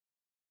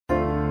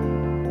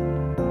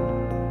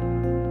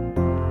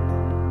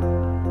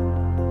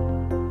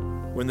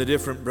when the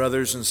different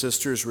brothers and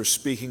sisters were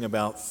speaking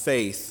about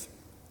faith,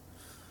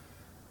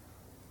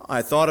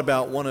 I thought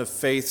about one of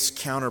faith's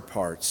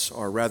counterparts,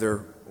 or rather,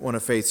 one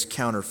of faith's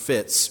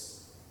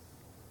counterfeits.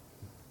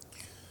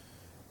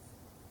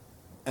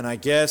 And I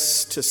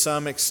guess to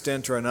some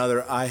extent or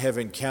another, I have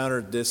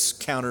encountered this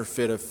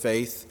counterfeit of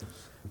faith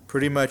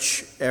pretty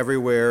much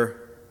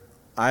everywhere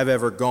I've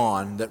ever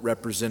gone that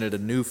represented a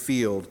new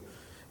field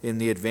in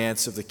the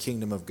advance of the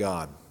kingdom of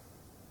God.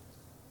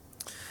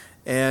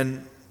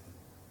 And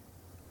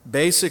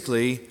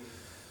basically,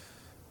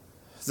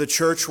 the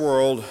church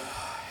world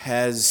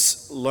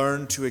has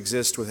learned to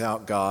exist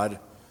without God,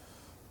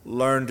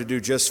 learned to do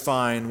just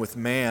fine with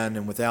man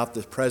and without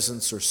the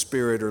presence or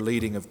spirit or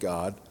leading of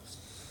God.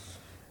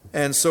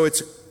 And so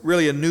it's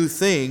really a new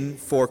thing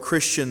for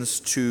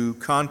Christians to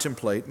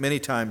contemplate. Many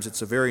times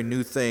it's a very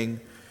new thing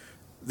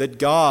that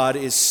God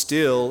is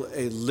still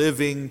a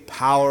living,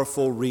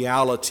 powerful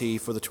reality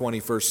for the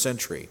 21st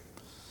century.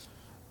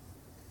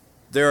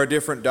 There are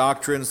different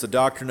doctrines, the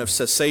doctrine of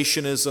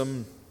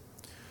cessationism,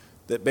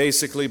 that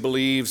basically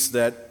believes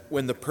that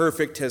when the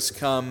perfect has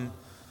come,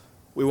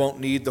 we won't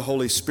need the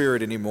Holy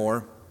Spirit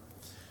anymore.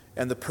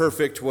 And the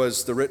perfect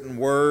was the written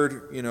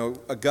word.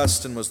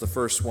 Augustine was the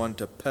first one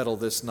to peddle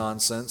this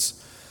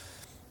nonsense.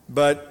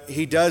 But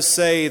he does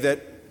say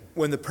that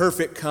when the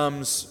perfect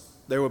comes,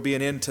 there will be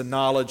an end to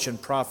knowledge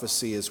and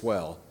prophecy as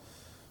well.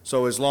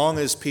 So as long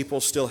as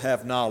people still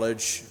have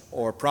knowledge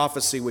or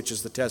prophecy, which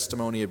is the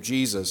testimony of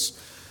Jesus,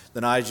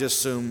 then I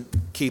just assume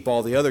keep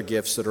all the other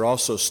gifts that are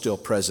also still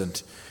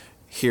present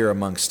here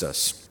amongst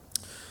us.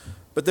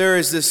 But there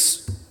is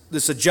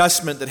this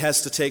adjustment that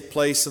has to take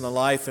place in the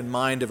life and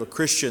mind of a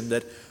Christian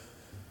that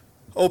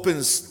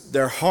opens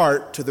their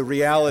heart to the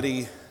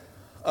reality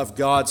of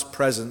God's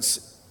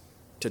presence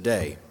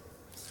today.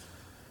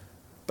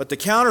 But the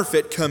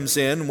counterfeit comes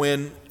in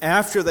when,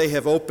 after they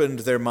have opened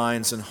their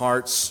minds and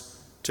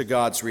hearts to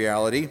God's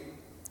reality,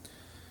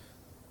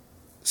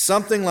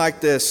 something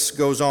like this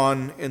goes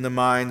on in the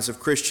minds of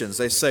Christians.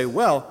 They say,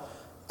 well,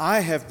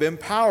 I have been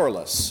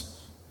powerless.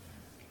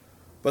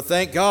 But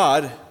thank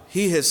God,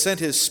 He has sent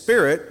His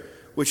Spirit,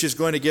 which is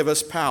going to give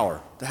us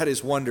power. That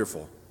is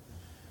wonderful.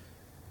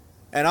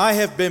 And I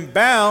have been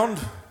bound,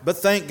 but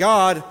thank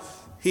God,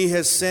 He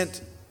has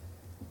sent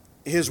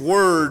His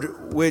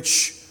Word,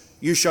 which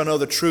you shall know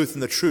the truth,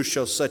 and the truth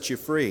shall set you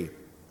free.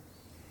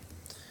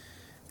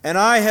 And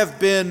I have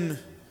been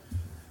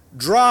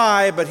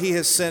dry, but He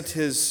has sent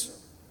His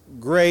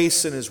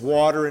grace and His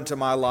water into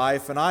my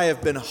life. And I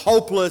have been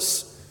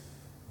hopeless,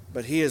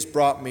 but He has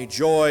brought me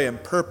joy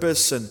and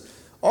purpose. And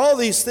all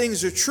these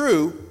things are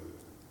true,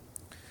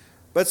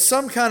 but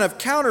some kind of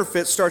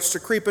counterfeit starts to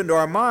creep into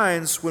our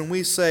minds when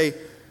we say,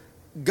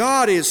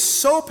 God is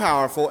so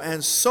powerful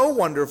and so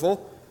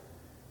wonderful,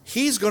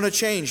 He's going to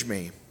change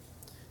me,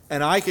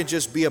 and I can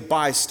just be a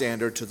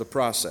bystander to the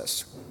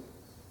process.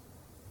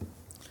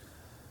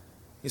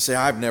 You say,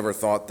 I've never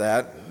thought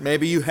that.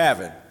 Maybe you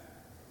haven't,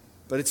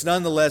 but it's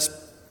nonetheless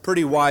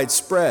pretty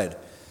widespread.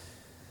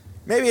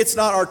 Maybe it's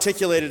not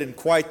articulated in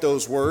quite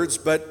those words,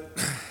 but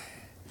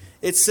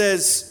it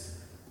says,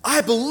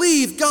 I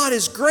believe God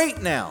is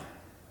great now.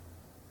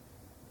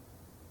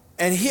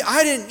 And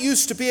I didn't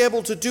used to be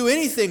able to do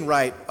anything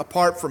right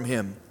apart from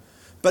Him.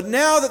 But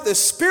now that the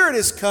Spirit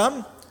has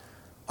come,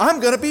 I'm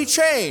going to be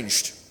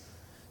changed.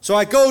 So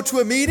I go to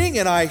a meeting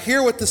and I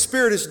hear what the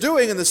Spirit is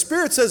doing, and the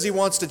Spirit says He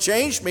wants to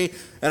change me,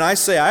 and I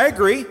say, I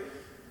agree.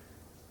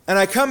 And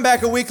I come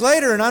back a week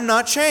later and I'm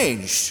not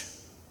changed.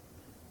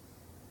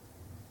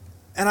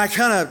 And I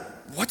kind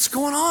of, what's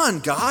going on,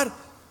 God?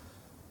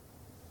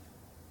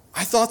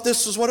 I thought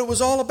this was what it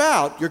was all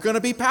about. You're going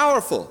to be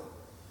powerful.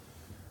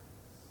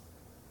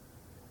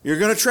 You're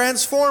going to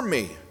transform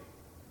me.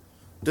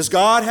 Does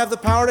God have the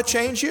power to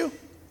change you?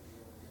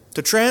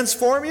 To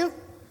transform you?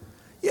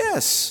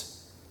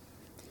 Yes.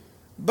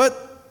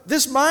 But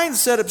this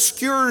mindset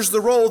obscures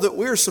the role that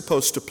we're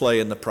supposed to play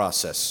in the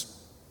process.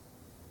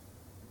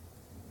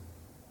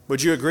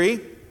 Would you agree?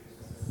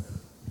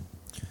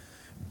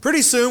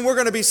 Pretty soon we're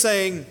going to be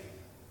saying,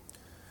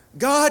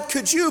 God,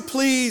 could you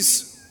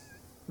please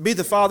be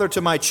the father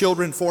to my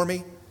children for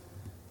me?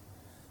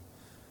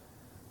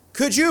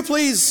 Could you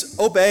please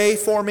obey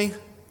for me?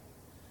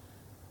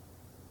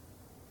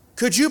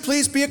 Could you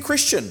please be a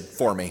Christian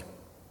for me?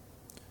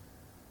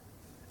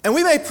 And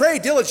we may pray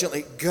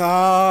diligently,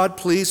 God,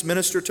 please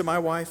minister to my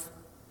wife.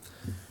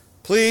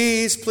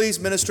 Please, please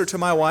minister to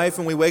my wife.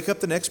 And we wake up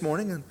the next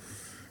morning and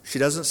she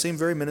doesn't seem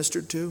very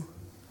ministered to.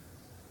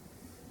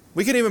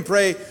 We can even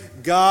pray,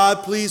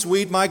 God, please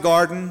weed my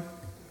garden.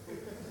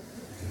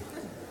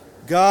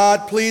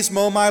 God, please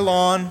mow my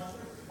lawn.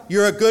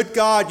 You're a good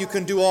God. You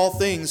can do all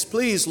things.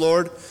 Please,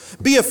 Lord,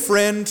 be a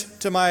friend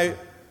to my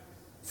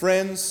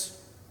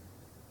friends.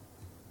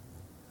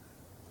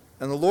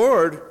 And the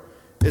Lord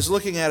is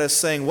looking at us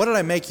saying, what did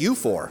I make you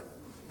for?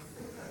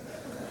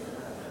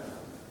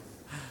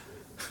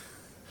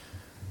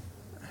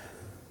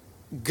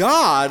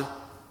 God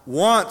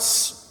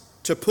wants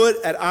to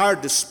put at our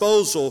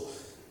disposal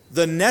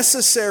the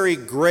necessary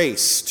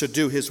grace to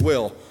do His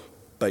will.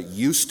 but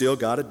you still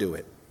got to do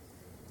it.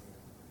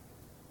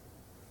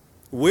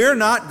 We're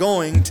not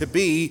going to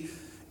be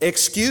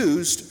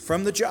excused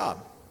from the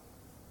job.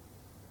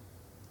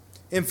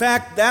 In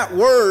fact, that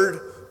word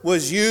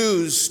was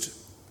used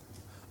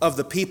of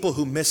the people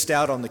who missed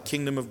out on the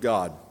kingdom of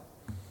God.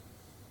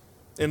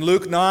 In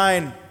Luke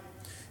 9,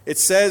 it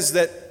says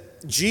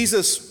that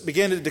Jesus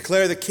began to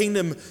declare the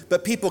kingdom,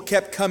 but people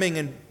kept coming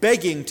and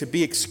begging to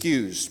be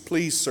excused.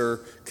 Please,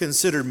 sir,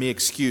 consider me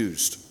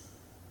excused.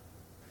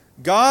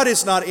 God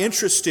is not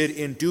interested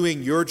in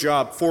doing your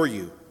job for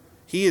you.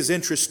 He is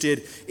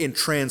interested in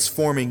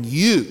transforming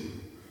you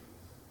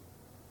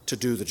to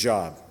do the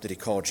job that He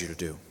called you to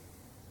do.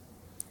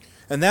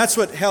 And that's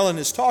what Helen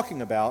is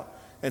talking about,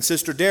 and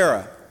Sister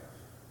Dara.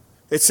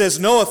 It says,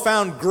 Noah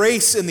found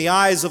grace in the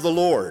eyes of the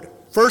Lord.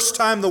 First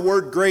time the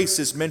word grace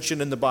is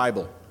mentioned in the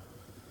Bible.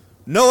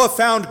 Noah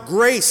found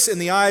grace in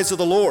the eyes of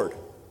the Lord.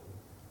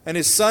 And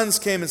his sons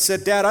came and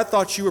said, Dad, I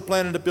thought you were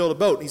planning to build a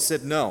boat. And he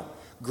said, no,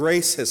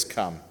 grace has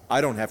come. I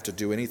don't have to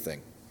do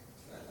anything.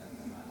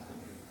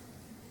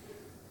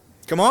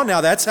 Come on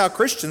now, that's how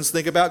Christians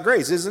think about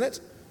grace, isn't it?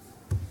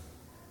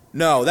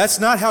 No, that's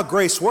not how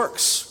grace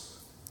works.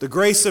 The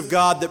grace of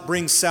God that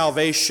brings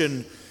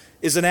salvation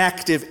is an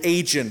active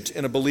agent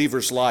in a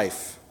believer's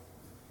life.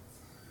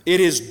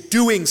 It is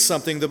doing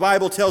something. The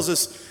Bible tells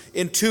us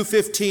in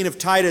 2:15 of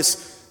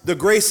Titus, the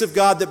grace of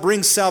God that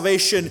brings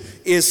salvation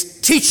is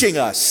teaching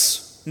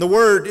us. And the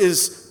word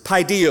is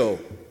paidio,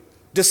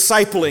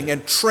 discipling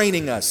and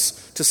training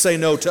us to say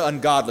no to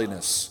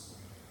ungodliness,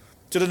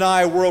 to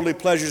deny worldly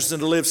pleasures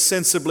and to live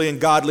sensibly and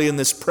godly in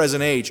this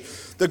present age.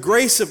 The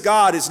grace of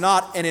God is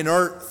not an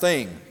inert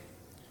thing.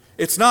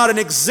 It's not an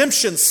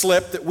exemption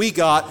slip that we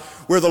got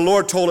where the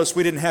Lord told us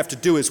we didn't have to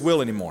do His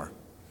will anymore.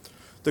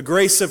 The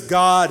grace of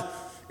God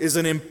is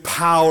an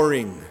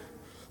empowering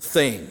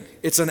thing.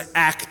 It's an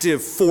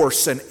active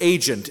force and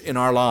agent in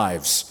our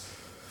lives.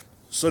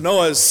 So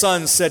Noah's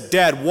son said,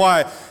 Dad,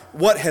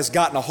 what has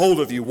gotten a hold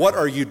of you? What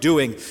are you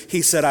doing?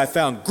 He said, I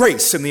found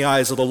grace in the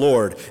eyes of the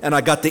Lord, and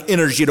I got the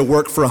energy to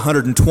work for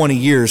 120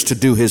 years to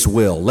do His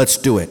will. Let's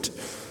do it.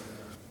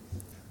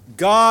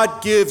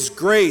 God gives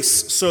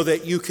grace so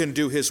that you can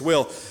do His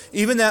will.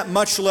 Even that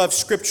much-loved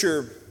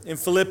scripture in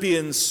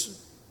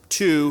Philippians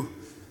 2,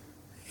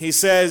 he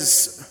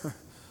says,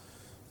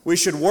 we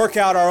should work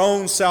out our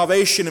own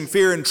salvation in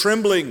fear and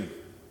trembling.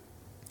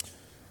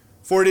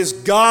 For it is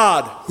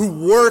God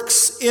who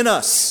works in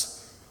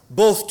us,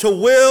 both to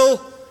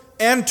will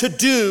and to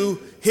do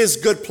His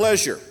good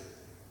pleasure.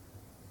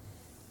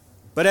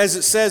 But as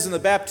it says in the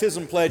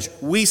baptism pledge,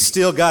 we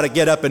still got to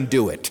get up and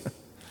do it.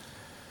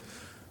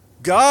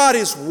 God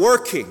is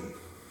working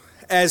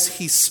as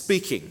He's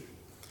speaking.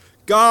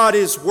 God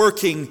is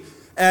working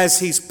as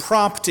He's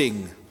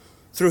prompting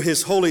through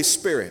His Holy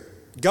Spirit.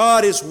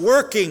 God is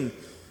working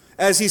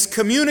as He's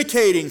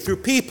communicating through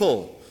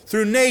people,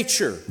 through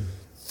nature,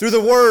 through the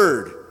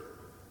Word.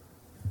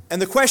 And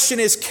the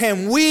question is,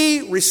 can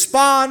we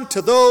respond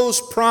to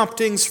those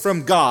promptings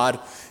from God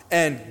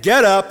and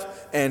get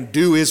up and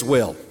do His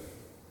will?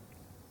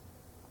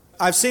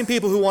 I've seen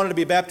people who wanted to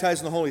be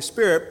baptized in the Holy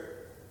Spirit,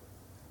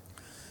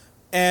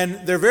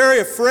 and they're very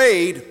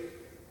afraid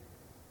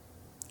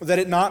that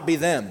it not be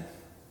them.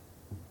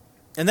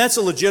 And that's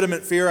a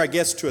legitimate fear, I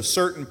guess, to a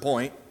certain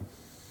point.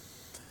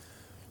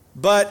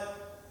 But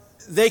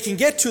they can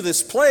get to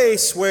this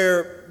place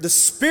where the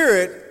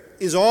Spirit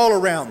is all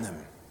around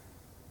them.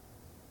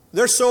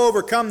 They're so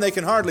overcome they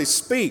can hardly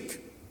speak.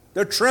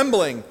 They're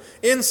trembling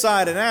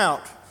inside and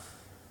out.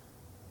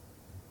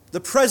 The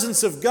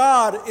presence of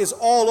God is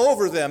all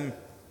over them.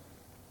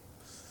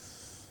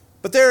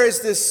 But there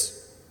is this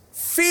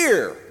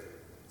fear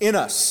in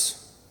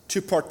us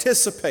to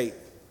participate.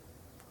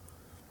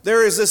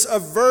 There is this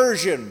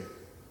aversion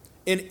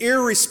in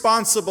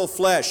irresponsible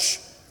flesh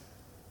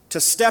to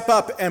step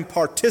up and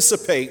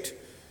participate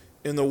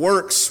in the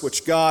works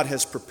which God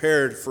has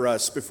prepared for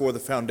us before the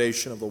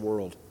foundation of the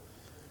world.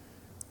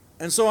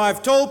 And so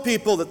I've told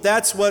people that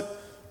that's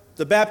what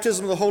the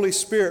baptism of the Holy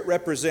Spirit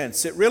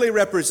represents. It really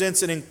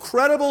represents an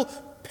incredible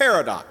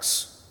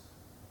paradox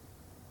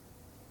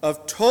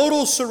of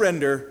total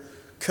surrender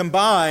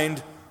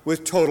combined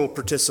with total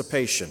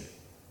participation.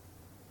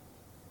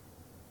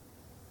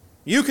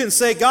 You can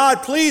say,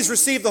 God, please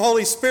receive the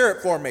Holy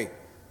Spirit for me.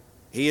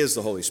 He is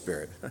the Holy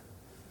Spirit.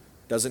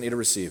 Doesn't need to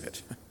receive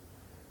it.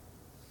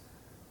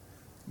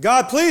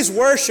 God, please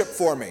worship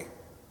for me.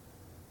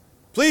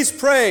 Please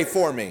pray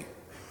for me.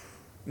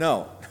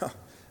 No.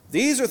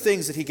 These are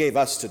things that He gave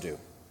us to do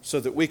so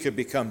that we could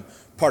become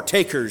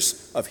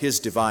partakers of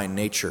His divine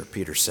nature,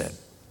 Peter said.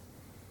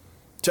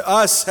 To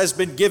us has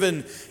been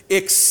given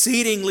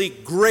exceedingly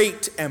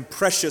great and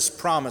precious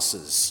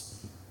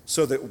promises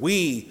so that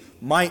we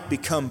might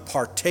become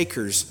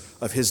partakers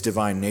of His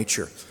divine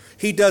nature.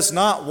 He does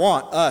not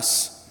want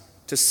us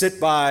to sit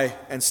by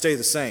and stay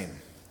the same.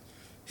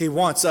 He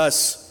wants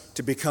us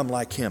to become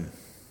like Him.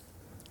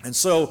 And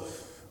so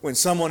when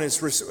someone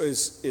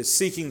is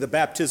seeking the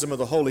baptism of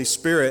the Holy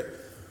Spirit,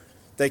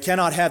 they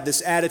cannot have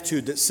this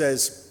attitude that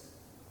says,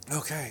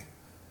 okay,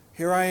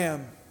 here I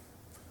am.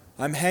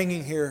 I'm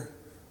hanging here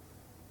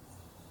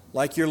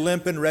like your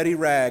limp and ready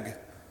rag.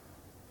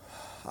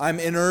 I'm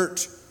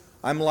inert.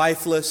 I'm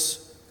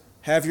lifeless.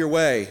 Have your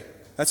way.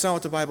 That's not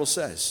what the Bible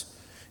says.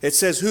 It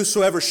says,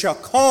 whosoever shall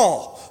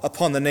call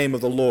upon the name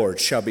of the Lord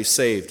shall be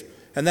saved.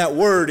 And that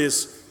word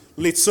is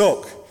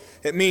litzok.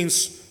 It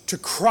means to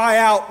cry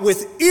out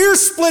with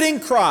ear-splitting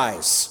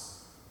cries.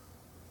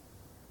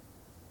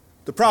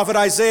 The prophet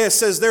Isaiah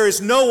says there is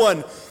no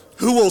one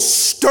who will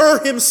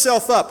stir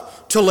himself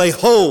up to lay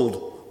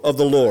hold of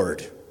the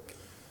Lord.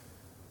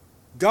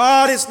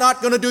 God is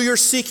not going to do your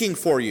seeking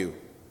for you.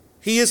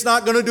 He is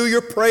not going to do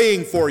your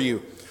praying for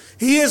you.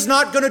 He is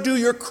not going to do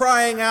your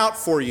crying out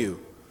for you.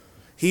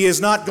 He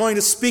is not going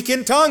to speak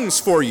in tongues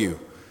for you.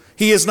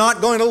 He is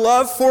not going to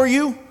love for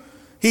you.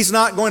 He's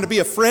not going to be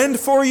a friend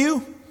for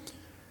you.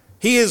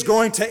 He is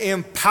going to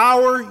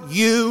empower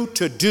you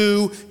to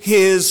do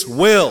His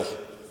will.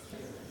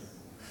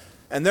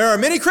 And there are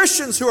many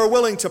Christians who are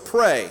willing to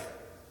pray,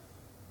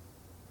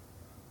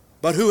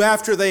 but who,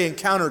 after they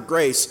encounter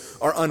grace,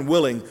 are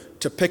unwilling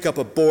to pick up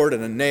a board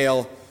and a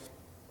nail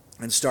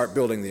and start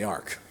building the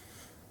ark.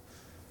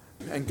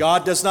 And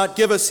God does not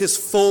give us His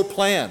full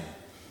plan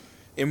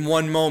in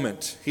one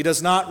moment. He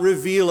does not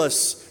reveal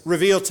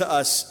to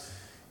us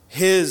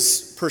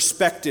His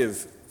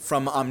perspective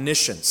from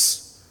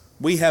omniscience.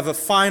 We have a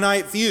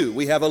finite view.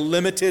 We have a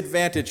limited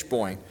vantage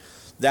point.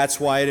 That's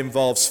why it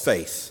involves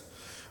faith.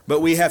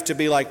 But we have to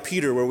be like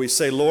Peter, where we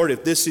say, Lord,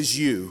 if this is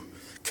you,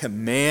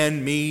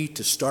 command me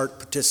to start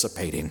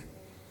participating.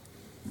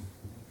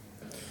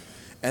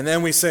 And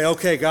then we say,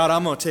 okay, God,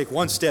 I'm going to take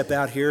one step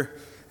out here.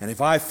 And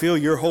if I feel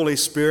your Holy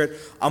Spirit,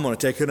 I'm going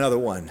to take another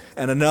one,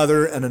 and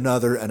another, and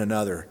another, and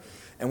another.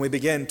 And we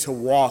begin to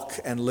walk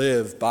and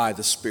live by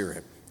the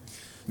Spirit.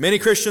 Many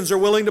Christians are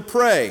willing to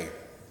pray.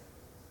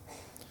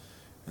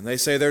 And they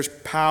say there's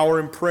power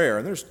in prayer.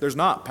 And there's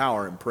not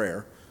power in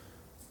prayer.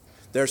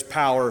 There's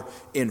power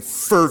in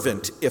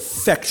fervent,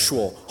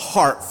 effectual,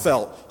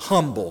 heartfelt,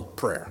 humble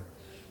prayer.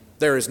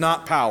 There is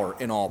not power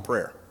in all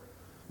prayer.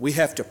 We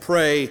have to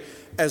pray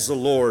as the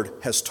Lord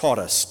has taught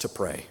us to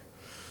pray.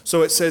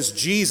 So it says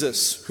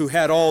Jesus, who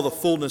had all the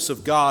fullness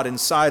of God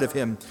inside of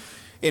him.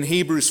 In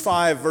Hebrews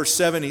 5, verse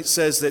 7, it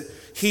says that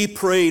he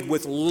prayed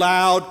with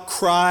loud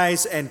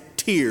cries and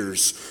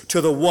tears to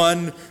the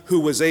one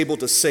who was able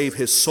to save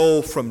his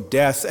soul from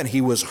death, and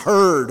he was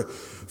heard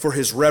for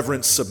his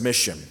reverent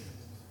submission.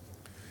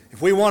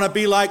 If we want to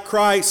be like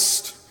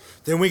Christ,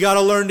 then we got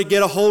to learn to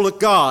get a hold of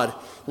God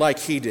like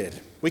he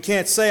did. We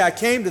can't say, I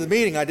came to the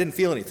meeting, I didn't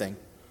feel anything.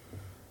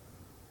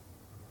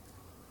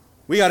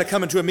 We got to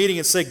come into a meeting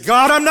and say,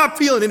 God, I'm not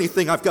feeling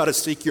anything. I've got to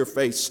seek your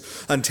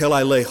face until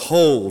I lay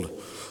hold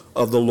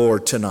of the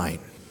Lord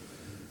tonight.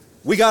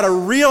 We got to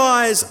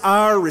realize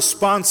our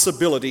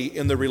responsibility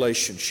in the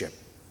relationship.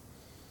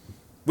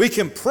 We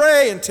can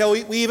pray until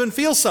we even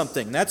feel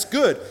something. That's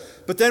good.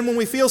 But then when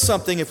we feel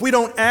something, if we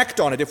don't act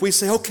on it, if we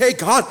say, okay,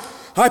 God,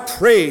 I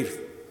prayed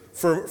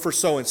for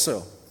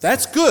so-and-so.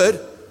 That's good,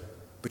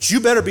 but you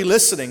better be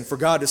listening for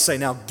God to say,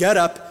 now get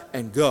up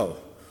and go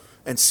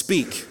and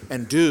speak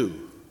and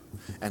do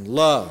and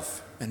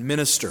love and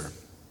minister.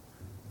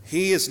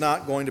 He is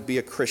not going to be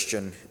a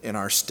Christian in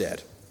our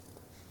stead.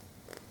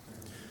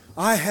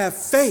 I have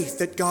faith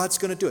that God's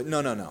going to do it.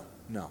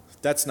 No.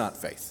 That's not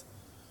faith.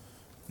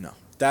 No,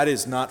 that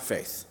is not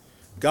faith.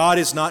 God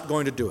is not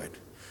going to do it.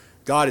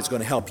 God is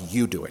going to help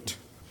you do it.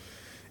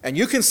 And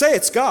you can say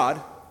it's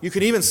God. You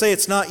can even say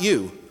it's not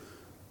you,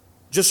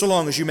 just so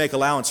long as you make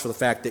allowance for the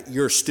fact that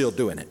you're still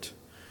doing it.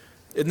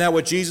 Isn't that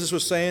what Jesus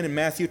was saying in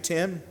Matthew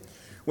 10?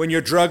 When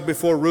you're drugged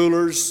before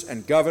rulers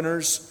and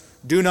governors,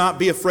 do not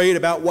be afraid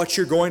about what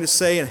you're going to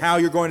say and how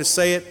you're going to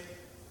say it.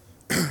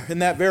 In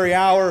that very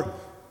hour,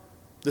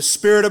 the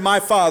Spirit of my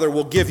Father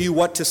will give you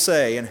what to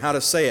say and how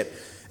to say it.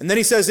 And then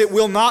he says, it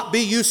will not be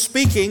you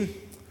speaking,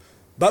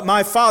 but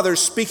my Father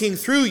speaking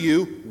through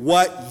you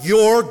what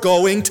you're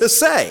going to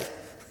say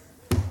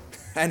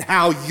and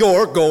how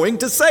you're going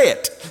to say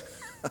it.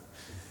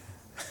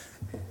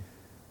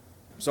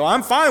 So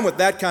I'm fine with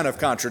that kind of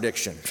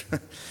contradiction.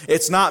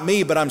 It's not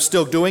me, but I'm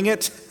still doing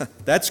it.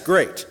 That's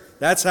great.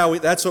 That's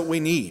what we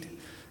need.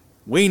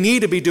 We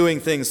need to be doing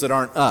things that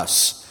aren't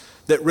us,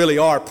 that really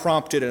are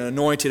prompted and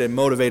anointed and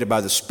motivated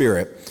by the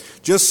Spirit.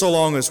 Just so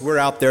long as we're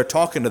out there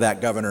talking to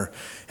that governor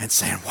and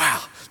saying,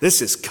 wow, this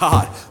is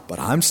God, but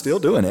I'm still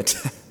doing it.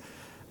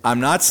 I'm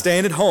not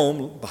staying at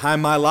home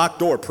behind my locked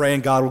door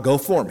praying God will go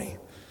for me.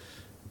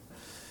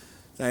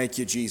 Thank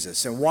you,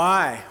 Jesus. And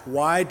why?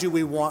 Why do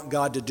we want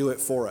God to do it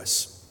for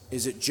us?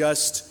 Is it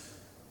just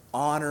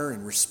honor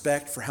and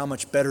respect for how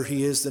much better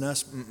He is than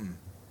us?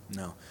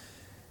 No.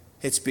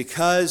 It's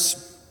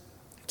because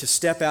to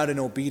step out in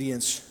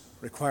obedience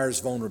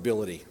requires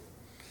vulnerability.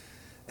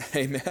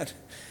 Amen.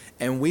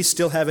 And we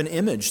still have an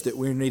image that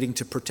we're needing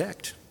to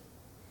protect.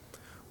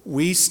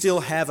 We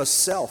still have a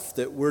self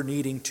that we're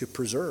needing to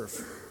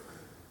preserve.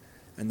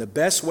 And the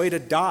best way to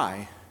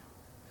die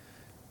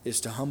is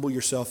to humble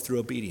yourself through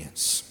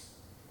obedience.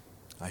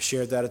 I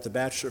shared that at the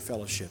Bachelor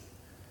Fellowship.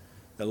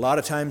 A lot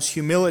of times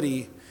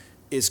humility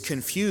is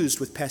confused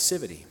with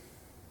passivity.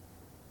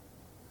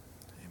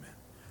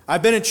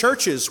 I've been in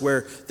churches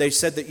where they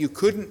said that you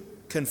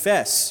couldn't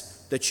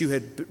confess that you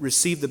had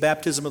received the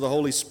baptism of the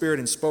Holy Spirit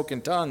and spoke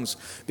in tongues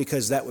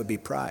because that would be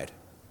pride.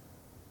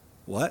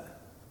 What?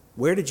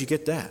 Where did you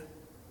get that?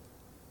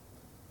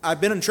 I've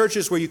been in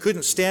churches where you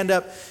couldn't stand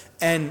up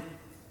and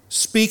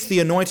speak the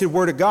anointed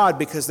word of God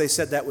because they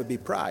said that would be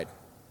pride.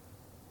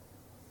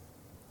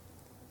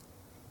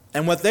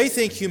 And what they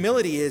think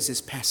humility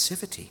is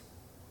passivity.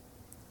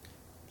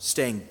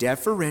 Staying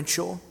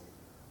deferential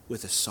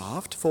with a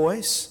soft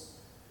voice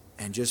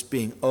and just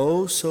being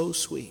oh so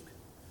sweet.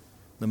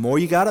 The more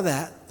you got of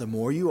that, the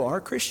more you are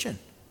a Christian.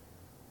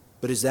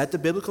 But is that the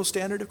biblical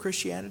standard of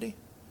Christianity?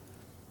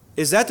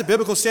 Is that the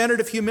biblical standard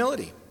of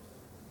humility?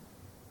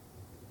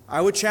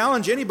 I would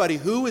challenge anybody,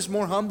 who is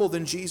more humble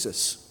than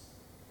Jesus?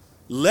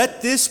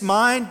 Let this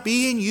mind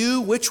be in you,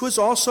 which was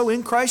also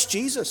in Christ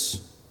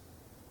Jesus.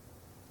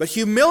 But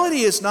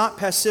humility is not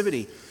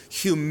passivity.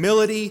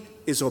 Humility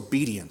is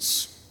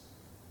obedience.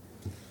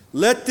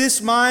 Let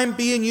this mind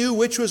be in you,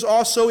 which was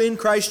also in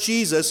Christ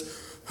Jesus,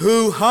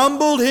 who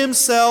humbled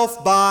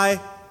himself by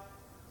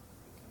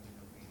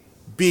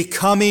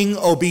becoming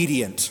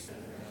obedient.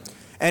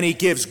 And he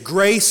gives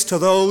grace to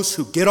those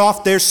who get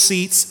off their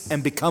seats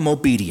and become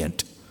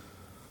obedient.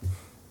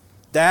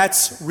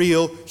 That's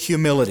real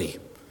humility.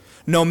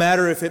 No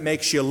matter if it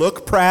makes you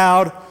look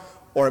proud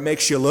or it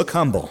makes you look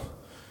humble.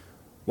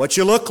 What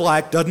you look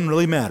like doesn't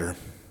really matter.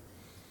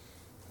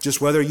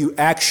 Just whether you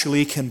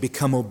actually can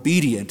become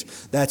obedient,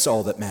 that's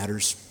all that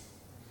matters.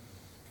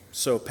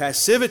 So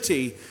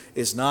passivity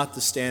is not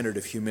the standard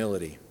of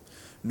humility,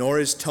 nor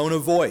is tone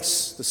of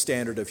voice the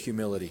standard of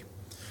humility.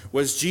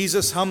 Was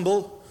Jesus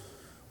humble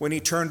when he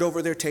turned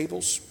over their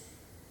tables?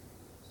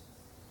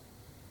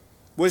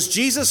 Was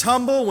Jesus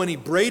humble when he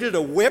braided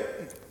a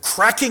whip,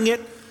 cracking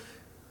it,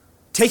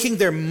 taking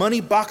their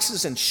money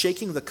boxes and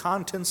shaking the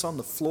contents on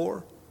the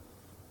floor?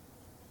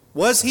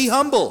 Was he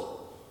humble?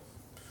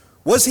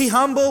 Was he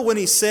humble when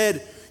he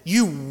said,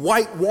 "You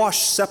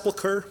whitewashed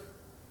sepulcher,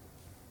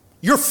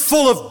 you're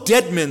full of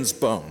dead men's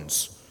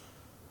bones"?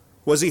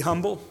 Was he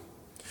humble?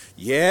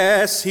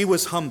 Yes, he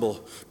was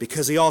humble,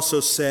 because he also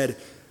said,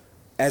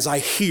 "As I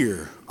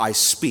hear, I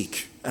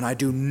speak, and I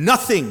do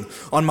nothing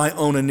on my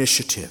own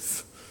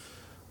initiative,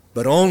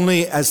 but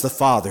only as the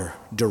Father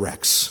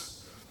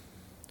directs."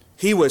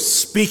 He was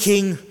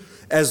speaking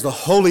as the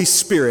Holy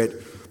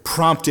Spirit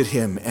prompted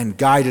him and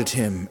guided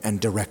him and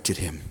directed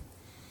him.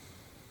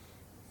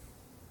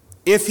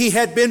 If he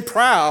had been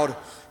proud,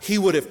 he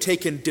would have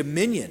taken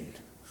dominion,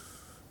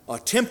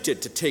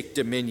 attempted to take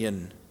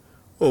dominion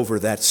over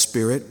that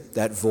spirit,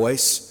 that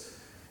voice,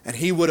 and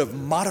he would have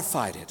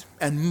modified it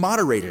and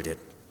moderated it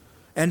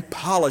and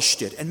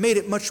polished it and made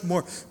it much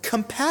more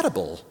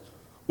compatible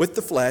with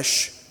the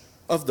flesh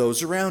of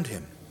those around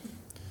him.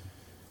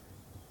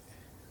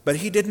 But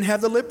he didn't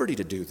have the liberty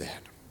to do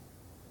that.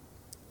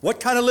 What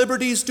kind of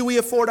liberties do we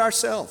afford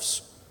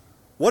ourselves?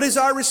 What is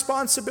our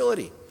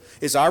responsibility?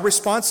 Is our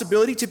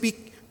responsibility to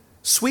be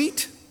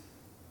sweet?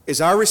 Is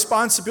our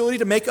responsibility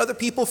to make other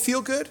people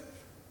feel good?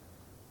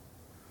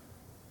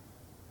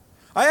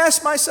 I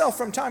ask myself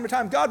from time to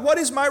time, God, what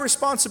is my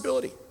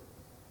responsibility?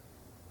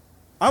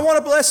 I want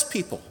to bless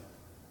people.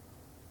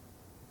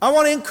 I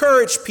want to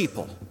encourage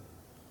people.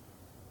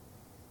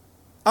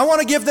 I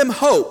want to give them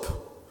hope.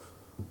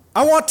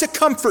 I want to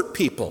comfort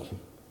people.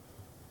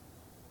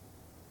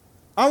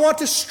 I want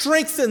to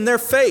strengthen their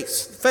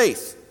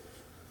faith.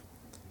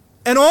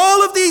 And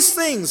all of these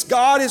things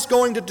God is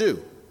going to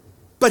do.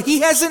 But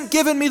he hasn't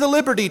given me the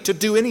liberty to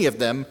do any of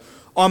them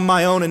on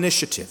my own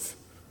initiative.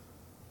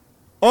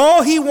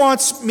 All he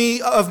wants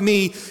of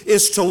me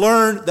is to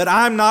learn that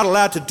I'm not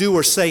allowed to do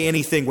or say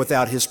anything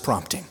without his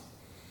prompting.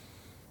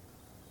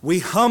 We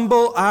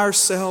humble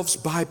ourselves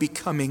by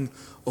becoming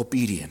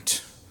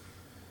obedient.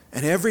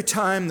 And every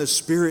time the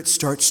Spirit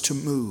starts to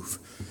move,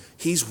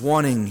 he's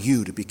wanting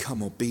you to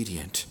become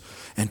obedient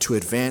and to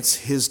advance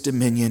his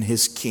dominion,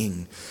 his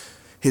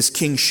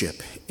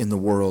kingship in the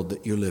world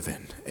that you live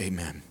in.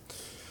 Amen.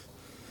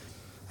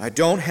 I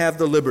don't have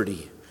the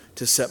liberty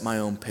to set my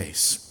own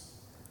pace.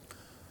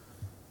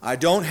 I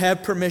don't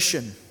have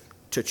permission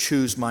to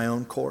choose my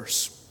own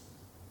course.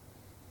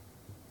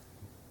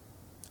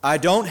 I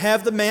don't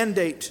have the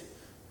mandate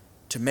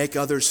to make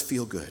others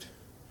feel good.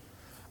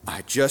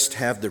 I just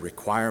have the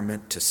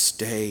requirement to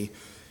stay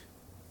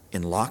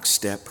in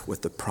lockstep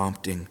with the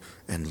prompting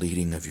and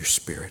leading of your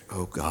Spirit.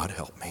 Oh God,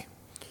 help me.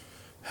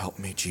 Help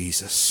me,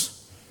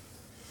 Jesus,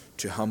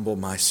 to humble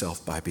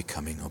myself by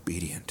becoming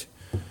obedient.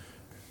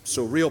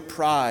 So real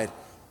pride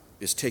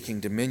is taking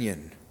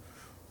dominion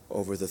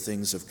over the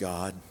things of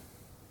God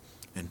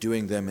and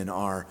doing them in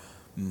our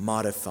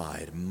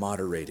modified,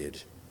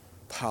 moderated,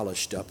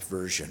 polished up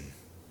version.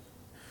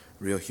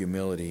 Real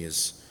humility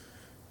is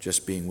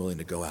just being willing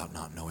to go out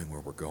not knowing where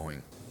we're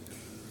going.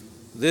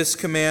 This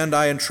command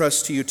I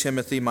entrust to you,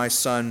 Timothy, my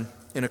son,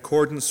 in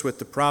accordance with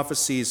the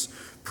prophecies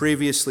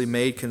previously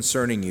made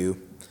concerning you,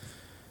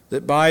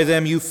 that by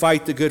them you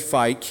fight the good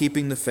fight,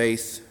 keeping the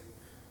faith.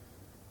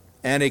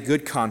 and a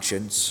good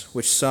conscience,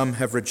 which some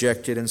have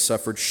rejected and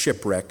suffered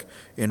shipwreck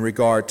in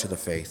regard to the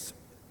faith.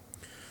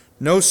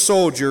 No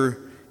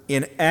soldier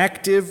in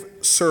active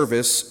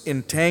service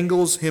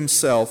entangles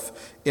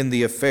himself in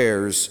the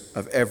affairs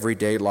of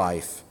everyday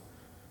life,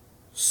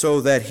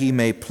 so that he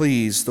may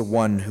please the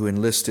one who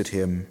enlisted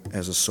him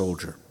as a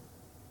soldier.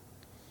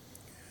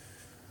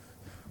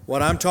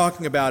 What I'm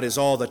talking about is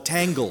all the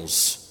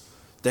tangles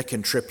that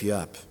can trip you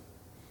up.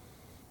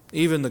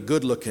 Even the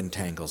good-looking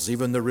tangles,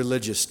 even the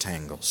religious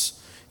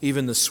tangles,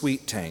 even the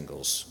sweet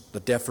tangles,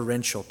 the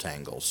deferential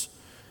tangles.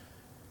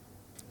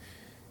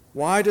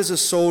 Why does a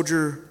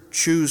soldier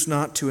choose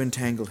not to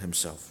entangle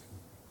himself?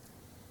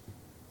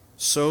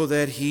 So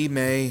that he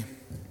may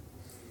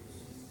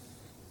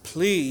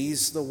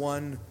please the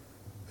one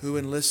who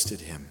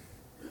enlisted him.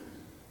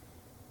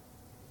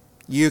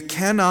 You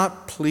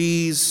cannot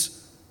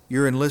please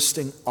your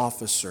enlisting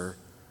officer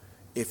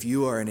if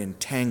you are an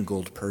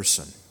entangled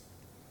person.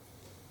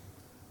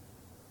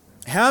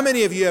 How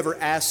many of you ever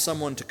asked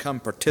someone to come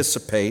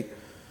participate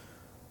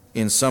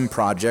in some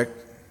project?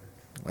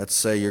 Let's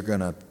say you're going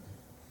to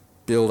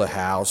build a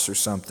house or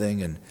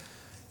something, and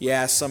you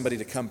ask somebody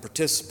to come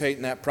participate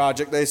in that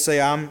project. They say,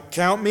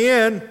 count me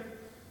in.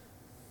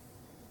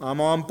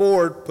 I'm on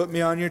board. Put me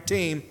on your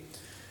team.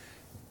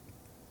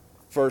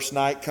 First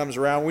night comes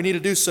around. We need to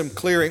do some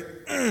clearing.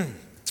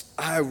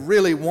 I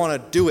really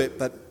want to do it,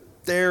 but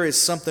there is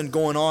something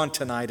going on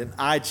tonight, and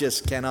I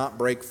just cannot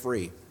break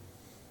free.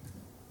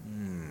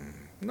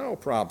 No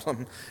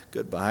problem.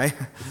 Goodbye.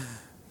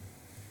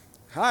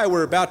 Hi,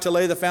 we're about to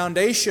lay the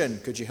foundation.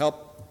 Could you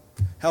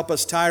help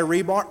us tie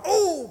rebar?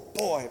 Oh,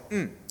 boy.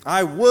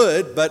 I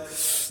would,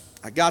 but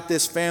I got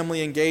this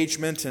family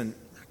engagement and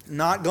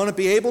not going to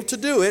be able to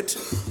do it.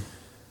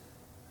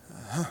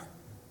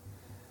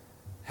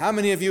 How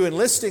many of you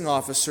enlisting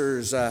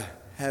officers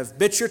have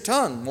bit your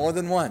tongue more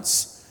than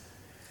once?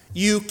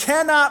 You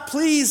cannot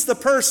please the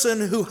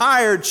person who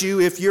hired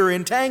you if you're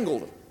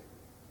entangled.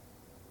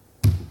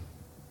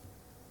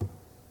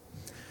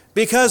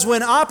 Because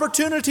when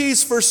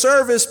opportunities for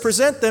service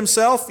present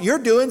themselves, you're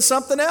doing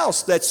something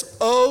else that's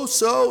oh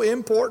so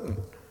important.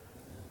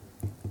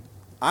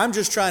 I'm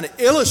just trying to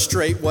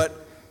illustrate what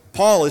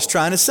Paul is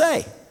trying to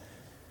say.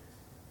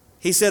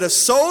 He said a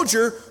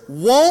soldier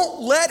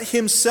won't let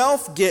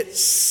himself get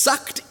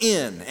sucked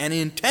in and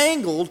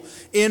entangled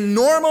in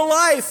normal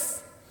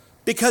life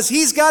because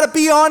he's got to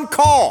be on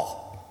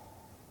call.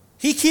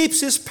 He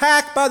keeps his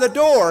pack by the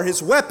door,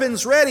 his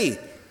weapons ready,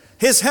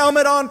 his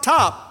helmet on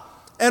top.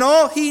 And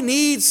all he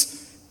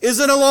needs is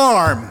an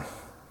alarm.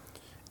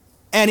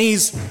 And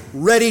he's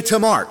ready to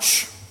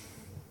march.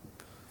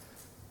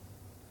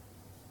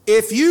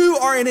 If you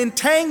are an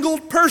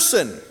entangled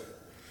person,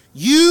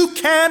 you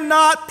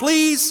cannot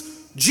please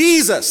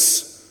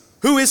Jesus,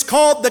 who is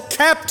called the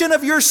captain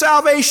of your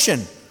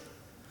salvation.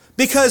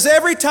 Because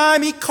every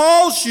time he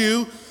calls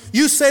you,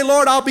 you say,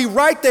 Lord, I'll be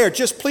right there.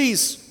 Just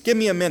please give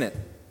me a minute.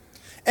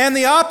 And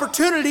the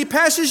opportunity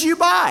passes you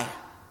by.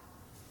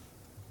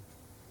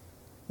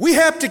 We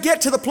have to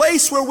get to the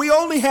place where we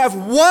only have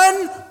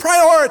one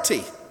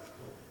priority,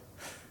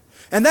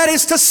 and that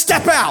is to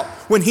step out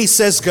when he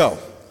says go,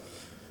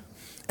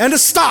 and to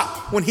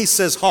stop when he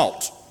says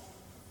halt.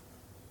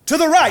 To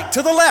the right,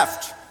 to the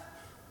left,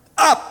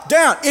 up,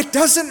 down, it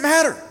doesn't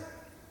matter.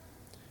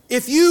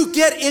 If you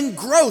get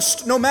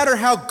engrossed, no matter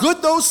how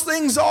good those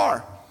things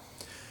are,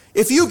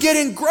 if you get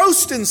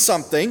engrossed in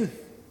something,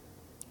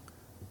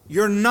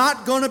 you're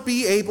not going to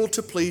be able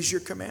to please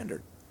your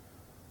commander.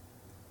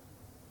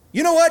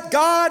 You know what?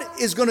 God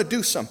is going to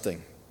do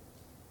something,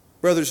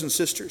 brothers and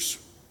sisters.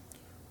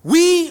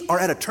 We are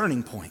at a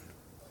turning point.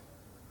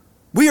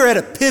 We are at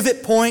a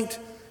pivot point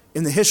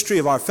in the history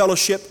of our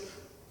fellowship,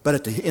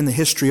 but in the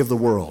history of the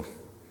world.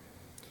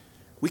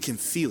 We can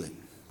feel it.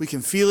 We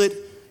can feel it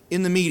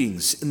in the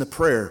meetings, in the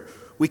prayer.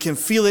 We can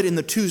feel it in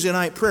the Tuesday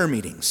night prayer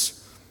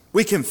meetings.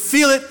 We can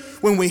feel it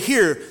when we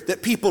hear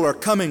that people are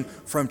coming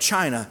from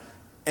China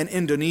and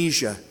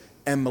Indonesia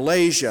and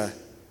Malaysia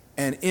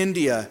and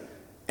India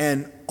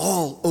and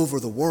all over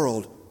the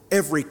world.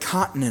 Every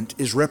continent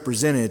is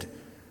represented.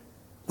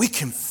 We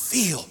can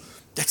feel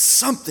that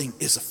something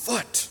is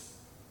afoot.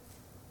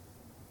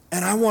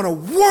 And I want to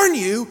warn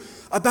you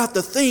about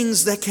the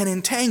things that can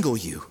entangle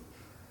you.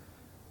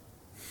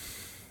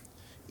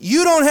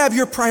 You don't have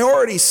your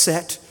priorities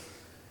set.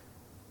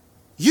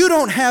 You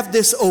don't have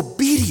this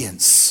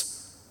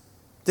obedience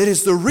that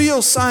is the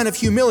real sign of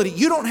humility.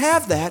 You don't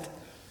have that.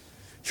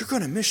 You're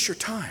going to miss your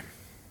time.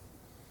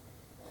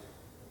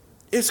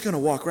 It's going to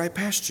walk right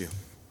past you.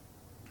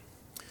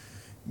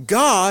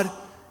 God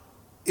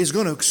is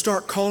going to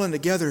start calling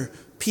together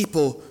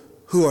people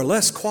who are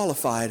less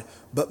qualified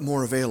but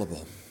more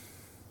available.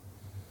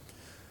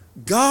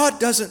 God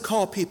doesn't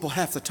call people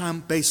half the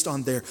time based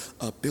on their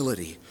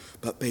ability,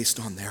 but based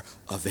on their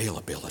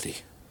availability.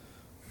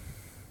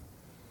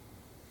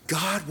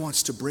 God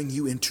wants to bring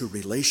you into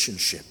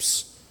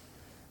relationships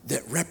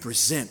that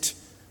represent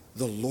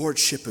the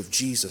lordship of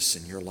Jesus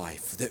in your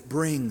life, that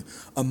bring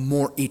a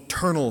more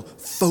eternal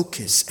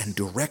focus and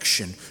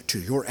direction to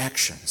your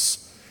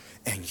actions.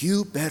 And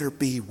you better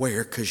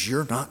beware, because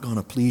you're not going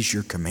to please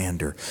your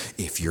commander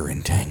if you're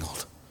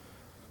entangled.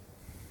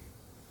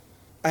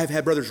 I have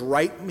had brothers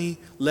write me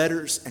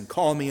letters and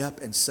call me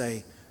up and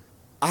say,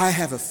 I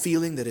have a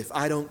feeling that if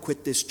I don't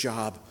quit this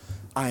job,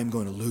 I am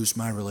going to lose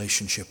my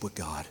relationship with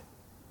God.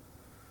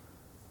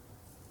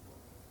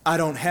 I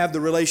don't have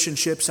the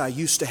relationships I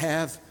used to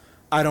have.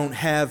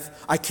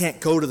 I can't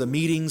go to the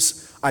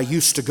meetings I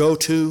used to go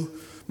to.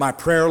 My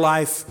prayer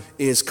life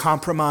is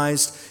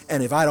compromised,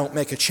 and if I don't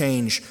make a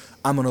change,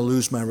 I'm going to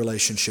lose my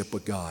relationship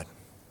with God.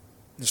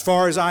 As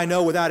far as I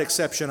know, without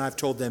exception, I've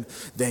told them,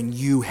 then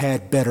you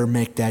had better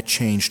make that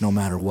change no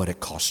matter what it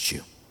costs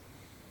you.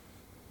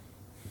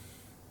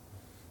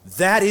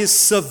 That is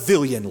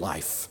civilian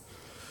life.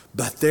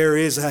 But there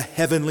is a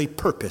heavenly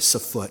purpose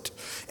afoot,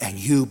 and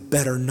you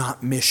better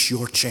not miss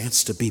your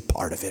chance to be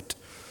part of it.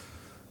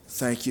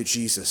 Thank you,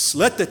 Jesus.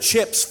 Let the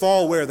chips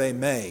fall where they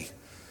may.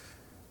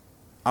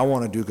 I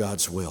want to do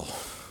God's will.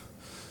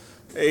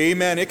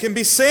 Amen. It can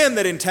be sin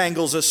that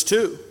entangles us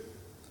too.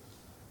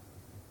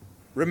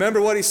 Remember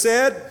what he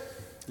said?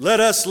 Let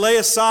us lay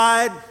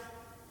aside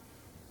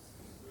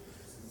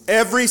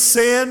every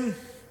sin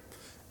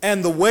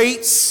and the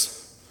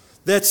weights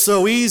that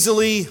so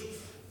easily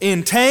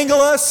entangle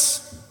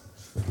us.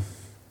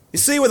 You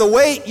see, with a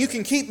weight, you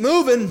can keep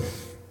moving,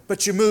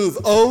 but you move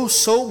oh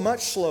so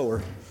much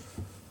slower.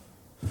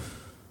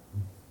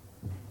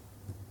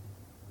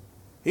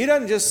 He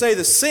doesn't just say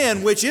the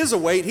sin, which is a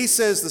weight. He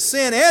says the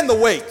sin and the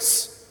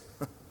weights.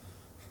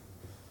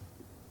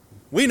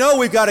 We know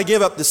we've got to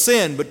give up the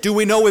sin, but do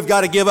we know we've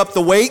got to give up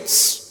the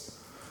weights?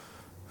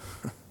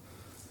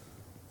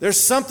 There's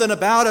something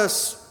about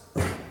us.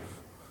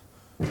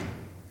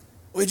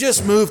 We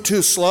just move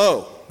too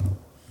slow.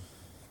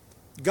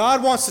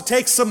 God wants to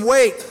take some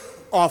weight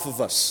off of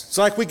us. It's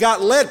like we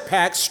got lead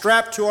packs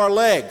strapped to our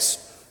legs.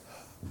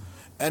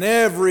 And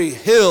every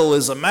hill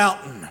is a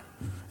mountain.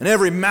 And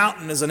every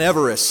mountain is an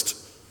Everest.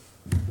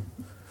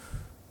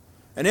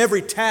 And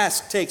every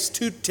task takes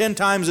 10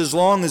 times as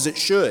long as it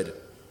should.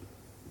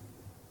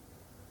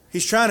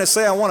 He's trying to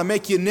say, I want to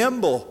make you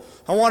nimble.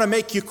 I want to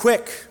make you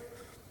quick.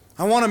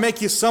 I want to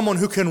make you someone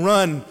who can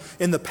run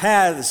in the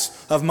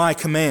paths of my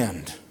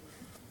command.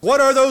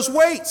 What are those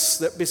weights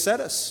that beset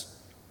us?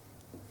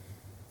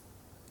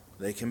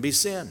 They can be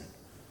sin.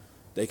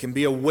 They can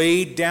be a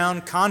weighed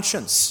down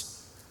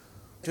conscience.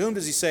 To whom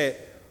does he say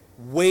it?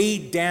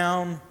 Weighed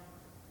down.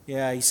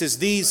 Yeah, he says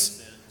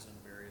these.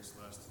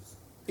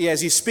 Yeah,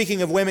 as he's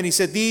speaking of women, he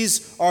said,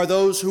 these are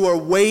those who are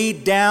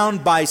weighed down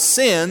by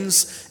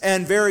sins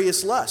and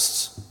various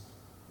lusts.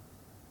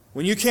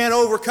 When you can't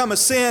overcome a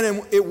sin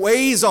and it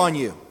weighs on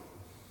you,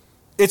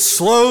 it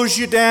slows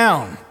you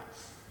down.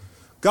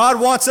 God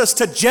wants us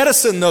to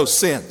jettison those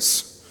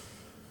sins.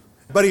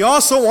 But he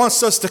also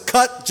wants us to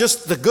cut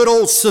just the good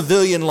old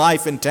civilian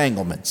life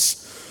entanglements.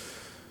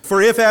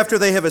 For if after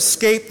they have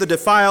escaped the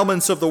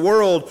defilements of the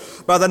world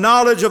by the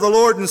knowledge of the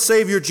Lord and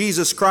Savior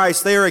Jesus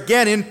Christ, they are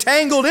again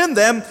entangled in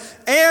them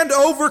and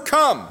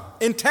overcome.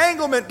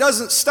 Entanglement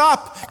doesn't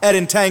stop at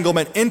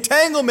entanglement.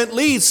 Entanglement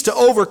leads to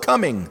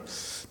overcoming,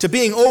 to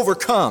being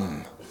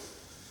overcome.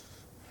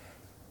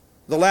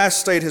 The last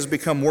state has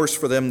become worse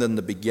for them than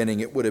the beginning.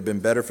 It would have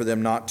been better for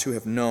them not to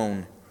have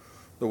known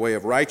the way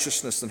of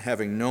righteousness than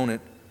having known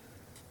it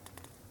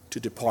to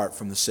depart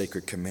from the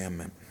sacred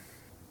commandment.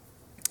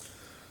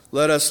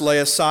 Let us lay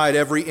aside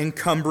every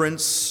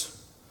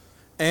encumbrance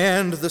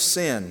and the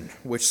sin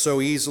which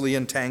so easily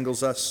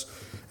entangles us,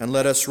 and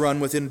let us run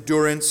with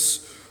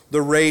endurance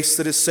the race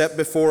that is set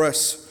before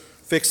us,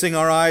 fixing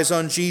our eyes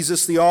on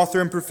Jesus, the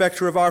author and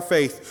perfecter of our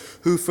faith,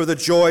 who for the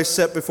joy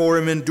set before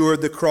him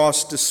endured the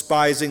cross,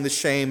 despising the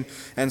shame,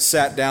 and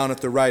sat down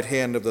at the right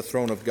hand of the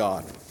throne of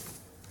God.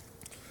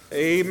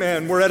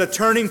 Amen. We're at a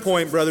turning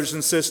point, brothers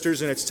and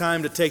sisters, and it's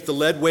time to take the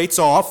lead weights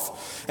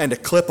off and to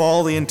clip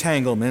all the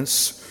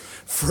entanglements.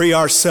 Free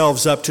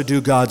ourselves up to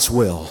do God's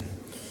will.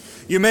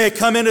 You may have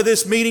come into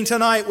this meeting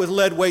tonight with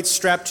lead weights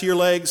strapped to your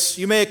legs.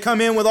 You may have come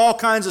in with all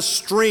kinds of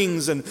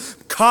strings and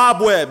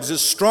cobwebs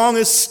as strong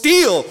as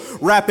steel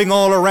wrapping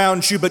all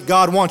around you, but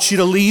God wants you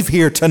to leave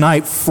here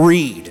tonight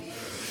freed.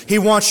 He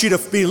wants you to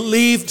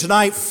leave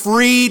tonight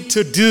freed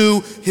to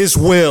do his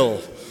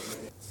will.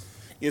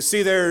 You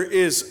see, there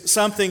is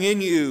something in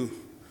you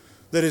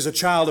that is a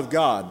child of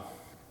God,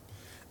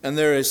 and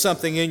there is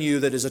something in you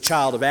that is a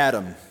child of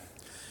Adam.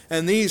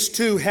 And these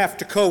two have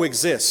to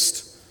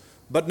coexist,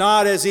 but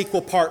not as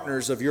equal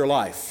partners of your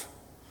life.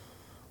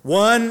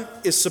 One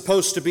is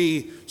supposed to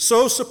be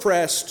so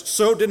suppressed,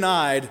 so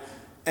denied,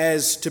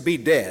 as to be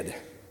dead.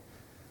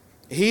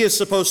 He is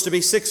supposed to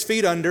be 6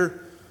 feet under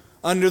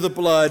the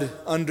blood,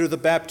 under the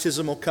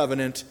baptismal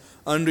covenant,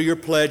 under your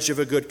pledge of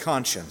a good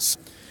conscience.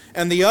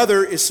 And the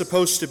other is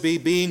supposed to be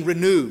being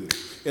renewed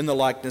in the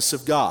likeness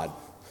of God,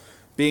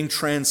 being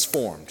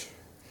transformed.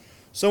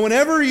 So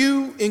whenever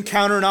you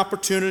encounter an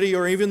opportunity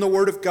or even the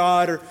Word of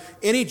God or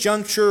any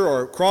juncture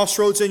or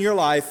crossroads in your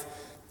life,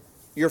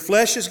 your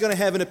flesh is going to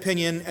have an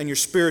opinion and your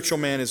spiritual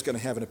man is going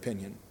to have an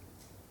opinion.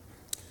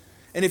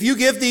 And if you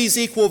give these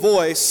equal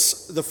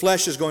voice, the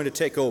flesh is going to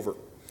take over.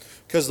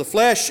 Because the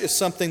flesh is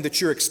something that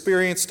you're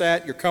experienced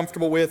at, you're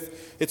comfortable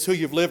with. It's who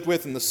you've lived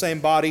with in the same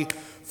body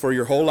for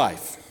your whole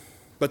life.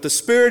 But the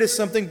Spirit is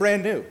something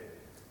brand new.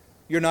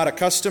 You're not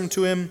accustomed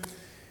to Him.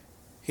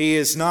 He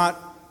has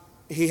not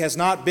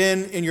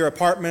been in your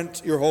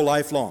apartment your whole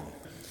life long.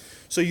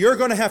 So you're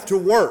going to have to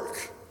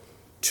work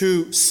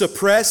to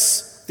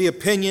suppress the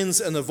opinions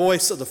and the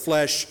voice of the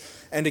flesh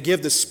and to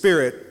give the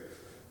Spirit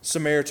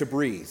some air to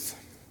breathe.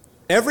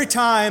 Every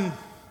time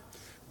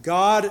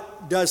God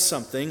does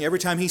something, every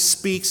time He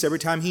speaks, every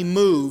time He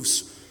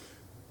moves,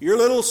 your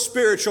little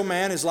spiritual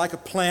man is like a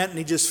plant and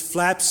he just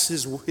flaps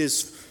his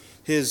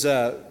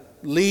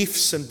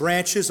leaves and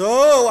branches.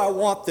 Oh, I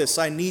want this,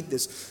 I need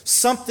this.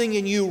 Something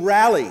in you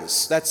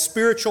rallies. That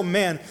spiritual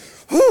man,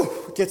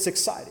 gets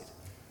excited.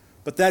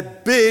 But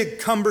that big,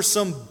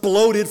 cumbersome,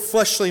 bloated,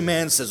 fleshly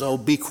man says, oh,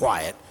 be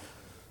quiet.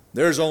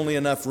 There's only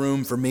enough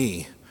room for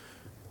me.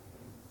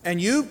 And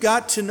you've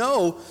got to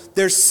know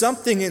there's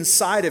something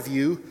inside of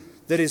you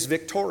that is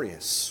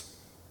victorious.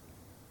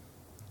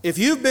 If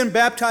you've been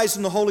baptized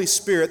in the Holy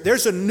Spirit,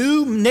 there's a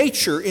new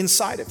nature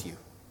inside of you.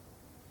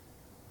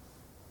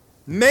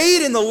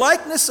 Made in the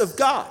likeness of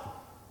God.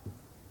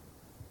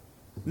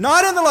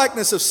 Not in the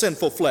likeness of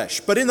sinful flesh,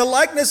 but in the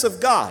likeness of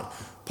God,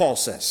 Paul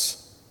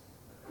says.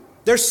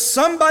 There's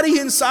somebody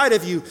inside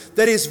of you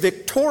that is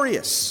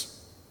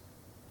victorious.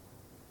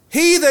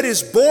 He that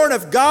is born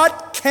of God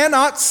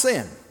cannot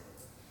sin,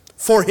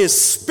 for His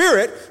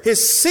Spirit,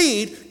 His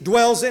seed,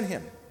 dwells in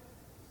him.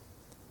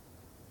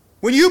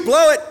 When you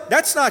blow it,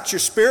 that's not your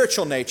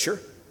spiritual nature.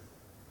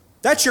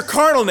 That's your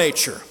carnal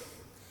nature.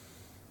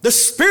 The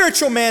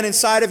spiritual man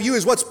inside of you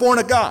is what's born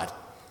of God.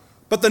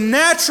 But the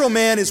natural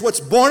man is what's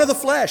born of the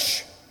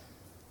flesh.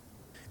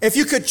 If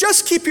you could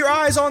just keep your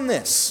eyes on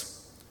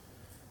this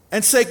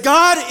and say,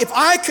 God, if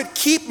I could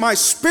keep my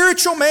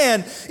spiritual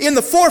man in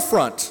the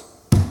forefront,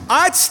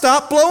 I'd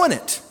stop blowing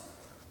it.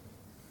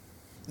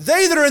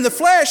 They that are in the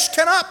flesh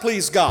cannot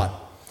please God,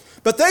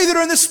 but they that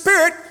are in the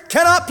Spirit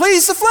cannot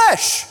please the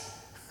flesh.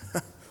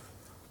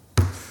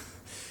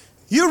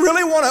 You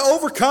really want to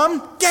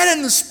overcome? Get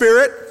in the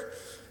Spirit.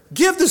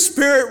 Give the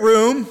Spirit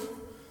room.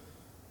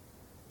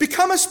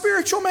 Become a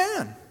spiritual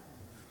man.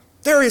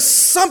 There is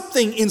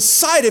something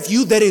inside of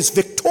you that is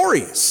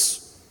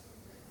victorious.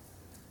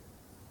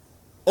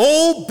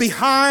 Old,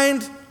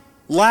 behind,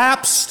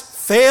 lapsed,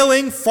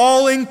 failing,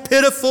 falling,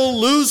 pitiful,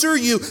 loser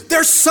you.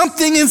 There's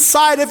something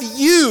inside of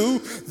you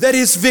that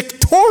is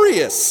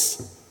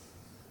victorious.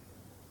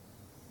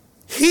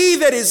 He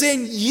that is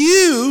in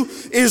you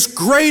is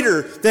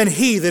greater than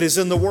he that is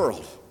in the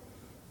world.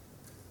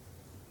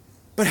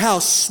 But how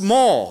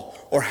small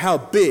or how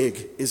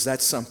big is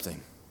that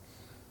something?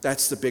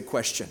 That's the big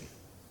question.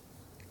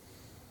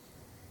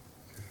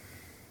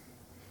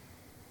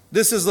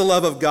 This is the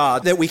love of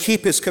God, that we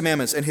keep His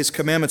commandments, and His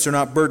commandments are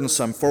not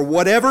burdensome. For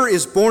whatever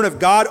is born of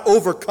God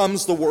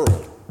overcomes the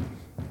world.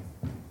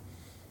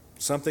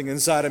 Something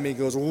inside of me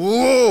goes,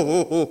 whoa,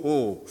 whoa, whoa,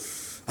 whoa.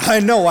 I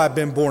know I've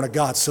been born of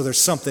God, so there's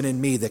something in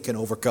me that can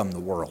overcome the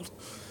world.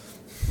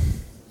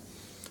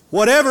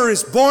 Whatever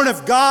is born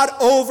of God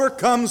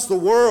overcomes the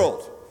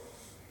world.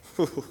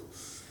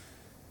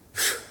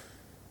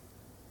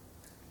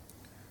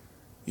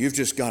 You've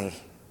just got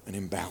an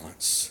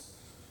imbalance.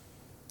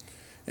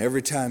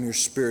 Every time your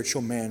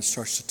spiritual man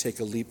starts to take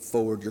a leap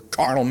forward, your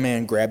carnal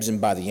man grabs him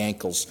by the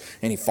ankles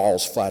and he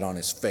falls flat on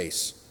his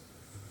face.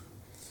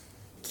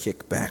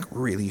 Kick back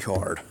really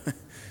hard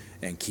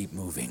and keep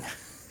moving.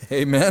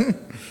 Amen?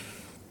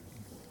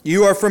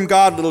 You are from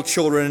God, little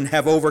children, and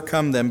have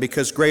overcome them,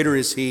 because greater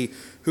is He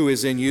who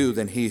is in you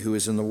than he who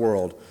is in the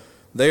world.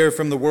 They are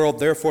from the world,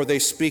 therefore they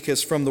speak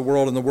as from the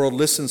world, and the world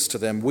listens to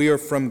them. We are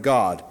from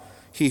God.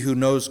 He who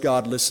knows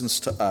God listens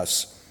to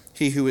us.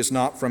 He who is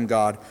not from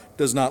God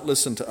does not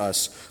listen to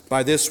us.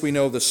 By this we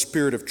know the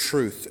spirit of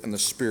truth and the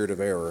spirit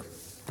of error.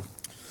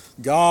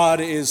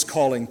 God is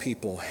calling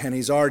people, and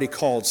He's already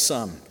called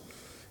some.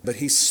 But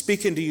He's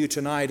speaking to you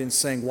tonight and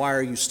saying, why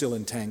are you still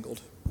entangled?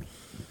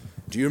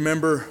 Do you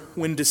remember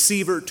when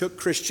deceiver took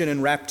Christian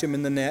and wrapped him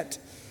in the net?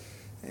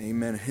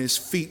 Amen. His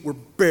feet were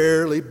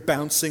barely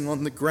bouncing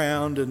on the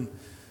ground. And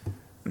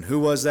who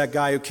was that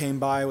guy who came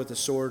by with the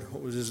sword?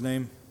 What was his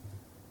name?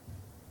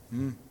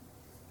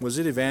 Was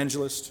it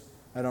Evangelist?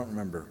 I don't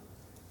remember.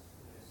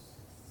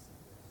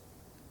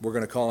 We're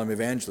going to call him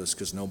Evangelist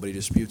because nobody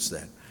disputes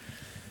that.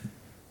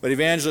 But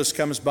Evangelist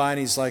comes by and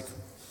he's like,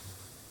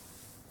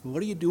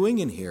 what are you doing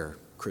in here,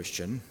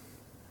 Christian?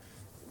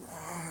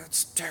 Oh,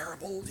 it's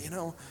terrible, you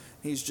know.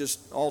 He's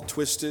just all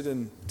twisted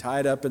and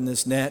tied up in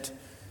this net.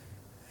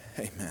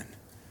 Amen.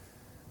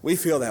 We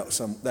feel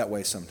that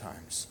way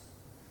sometimes.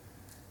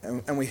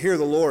 And we hear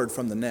the Lord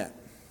from the net.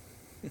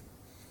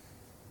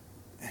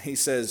 He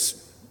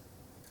says,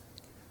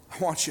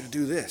 I want you to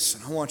do this,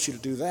 and I want you to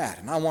do that,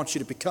 and I want you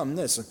to become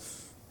this. And,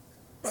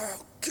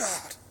 oh,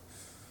 God,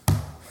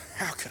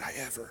 how could I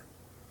ever?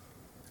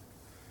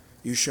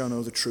 You shall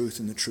know the truth,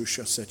 and the truth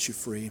shall set you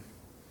free.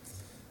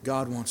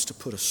 God wants to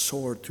put a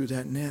sword through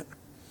that net.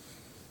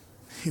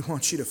 He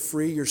wants you to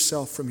free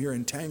yourself from your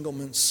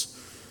entanglements.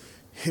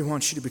 He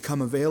wants you to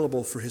become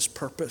available for His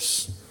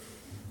purpose.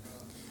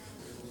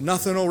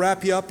 Nothing will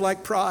wrap you up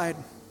like pride.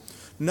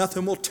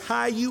 Nothing will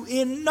tie you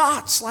in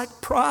knots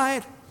like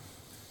pride.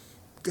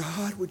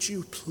 God, would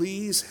you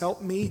please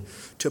help me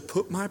to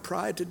put my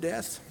pride to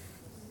death?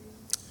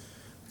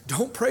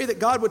 Don't pray that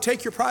God would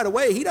take your pride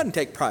away. He doesn't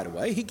take pride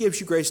away. He gives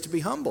you grace to be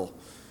humble.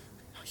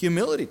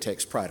 Humility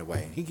takes pride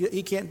away.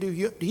 He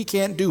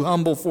can't do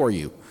humble for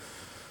you.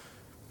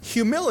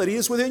 Humility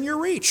is within your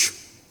reach.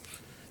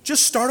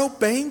 Just start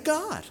obeying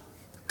God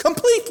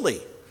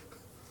completely.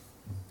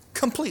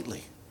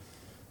 Completely.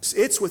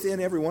 It's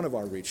within every one of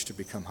our reach to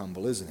become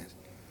humble, isn't it?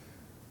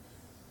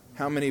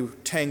 How many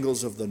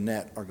tangles of the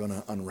net are going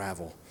to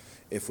unravel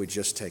if we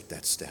just take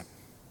that step?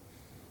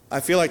 I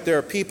feel like there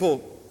are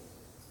people.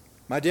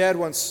 My dad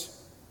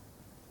once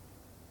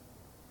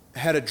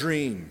had a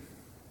dream,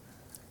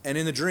 and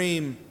in the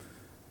dream,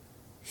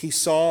 he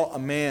saw a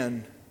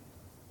man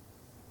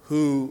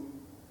who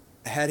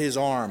had his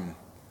arm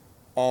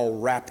all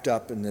wrapped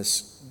up in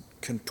this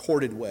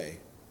contorted way.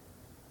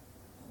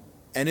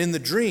 And in the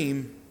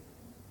dream,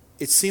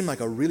 it seemed like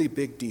a really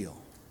big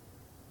deal.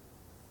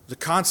 The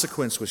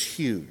consequence was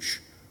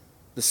huge.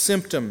 The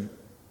symptom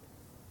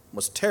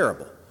was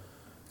terrible.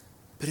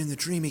 But in the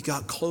dream, he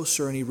got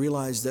closer and he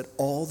realized that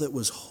all that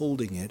was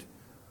holding it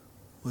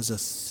was a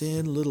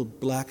thin little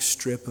black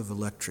strip of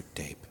electric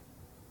tape.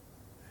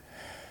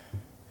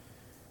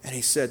 And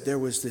he said there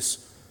was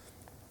this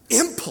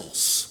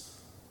impulse.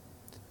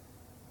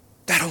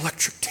 That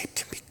electric tape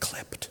can be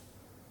clipped.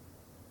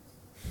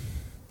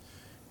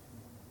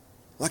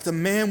 Like the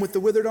man with the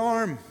withered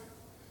arm.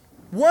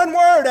 One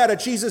word out of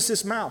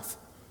Jesus' mouth.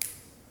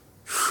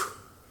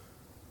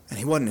 And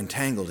he wasn't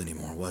entangled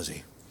anymore, was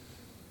he?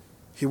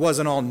 He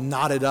wasn't all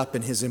knotted up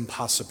in his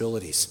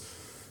impossibilities.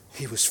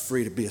 He was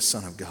free to be a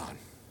son of God.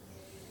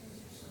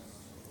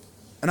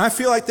 And I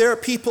feel like there are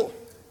people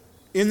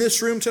in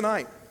this room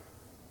tonight.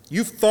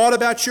 You've thought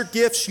about your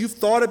gifts. You've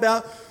thought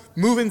about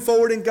moving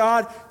forward in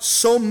God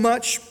so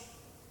much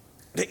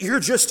that you're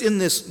just in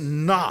this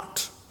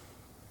knot.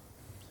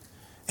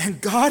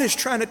 And God is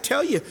trying to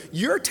tell you,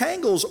 your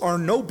tangles are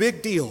no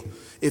big deal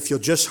if you'll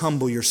just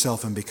humble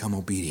yourself and become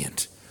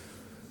obedient.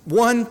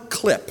 One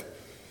clip,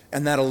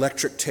 and that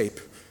electric tape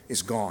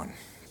is gone.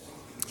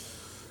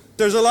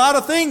 There's a lot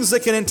of things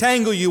that can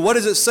entangle you. What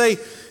does it say?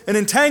 An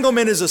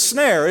entanglement is a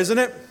snare, isn't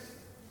it?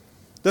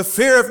 The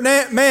fear of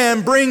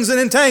man brings an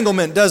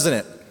entanglement, doesn't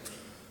it?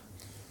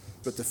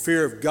 But the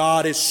fear of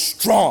God is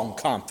strong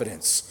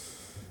confidence.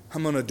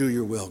 I'm going to do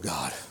your will,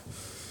 God.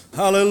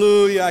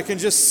 Hallelujah. I can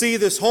just see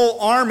this whole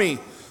army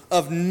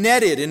of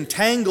netted,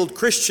 entangled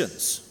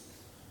Christians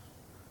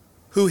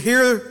who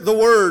hear the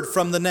word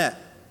from the net.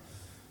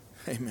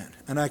 Amen.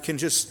 And I can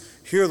just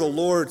hear the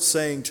Lord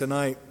saying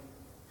tonight,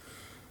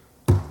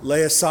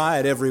 lay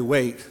aside every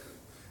weight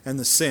and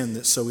the sin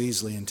that so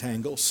easily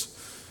entangles.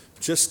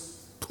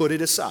 Just put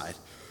it aside.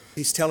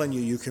 He's telling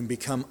you can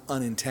become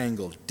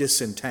unentangled,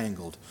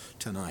 disentangled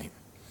tonight.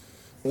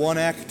 One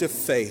act of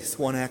faith,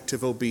 one act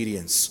of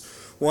obedience,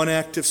 one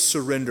act of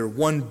surrender,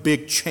 one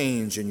big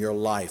change in your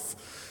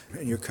life.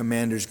 And your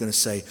commander's going to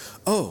say,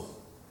 oh,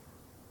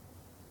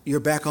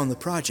 you're back on the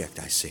project,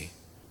 I see.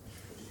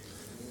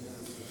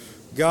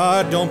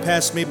 God, don't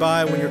pass me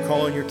by when you're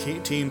calling your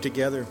team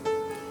together.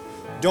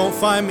 Don't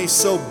find me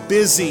so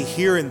busy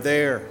here and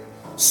there,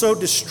 so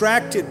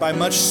distracted by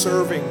much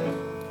serving,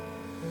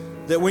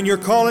 that when you're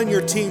calling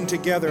your team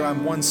together,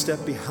 I'm one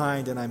step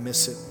behind and I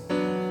miss it.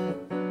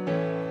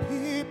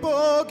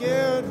 People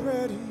get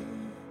ready.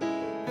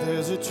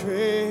 There's a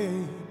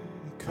train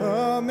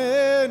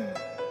coming.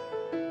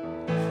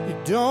 You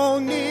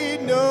don't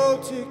need no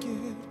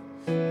ticket.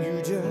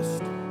 You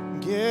just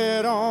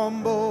get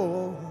on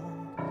board.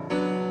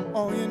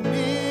 All you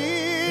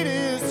need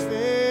is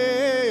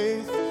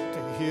faith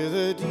to hear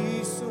the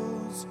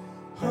diesels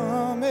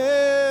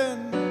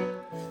humming.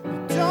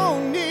 You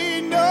don't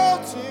need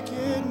no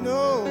ticket,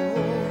 no.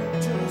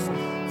 Just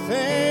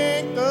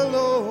thank the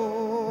Lord.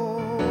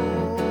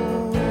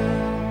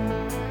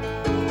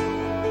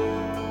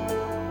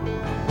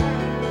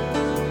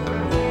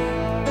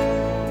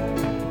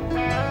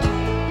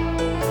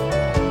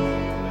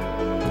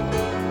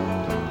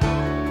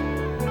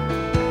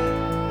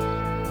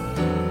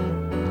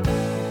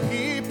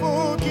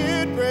 People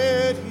get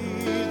ready,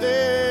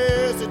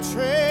 there's a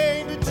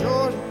train to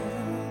Jordan.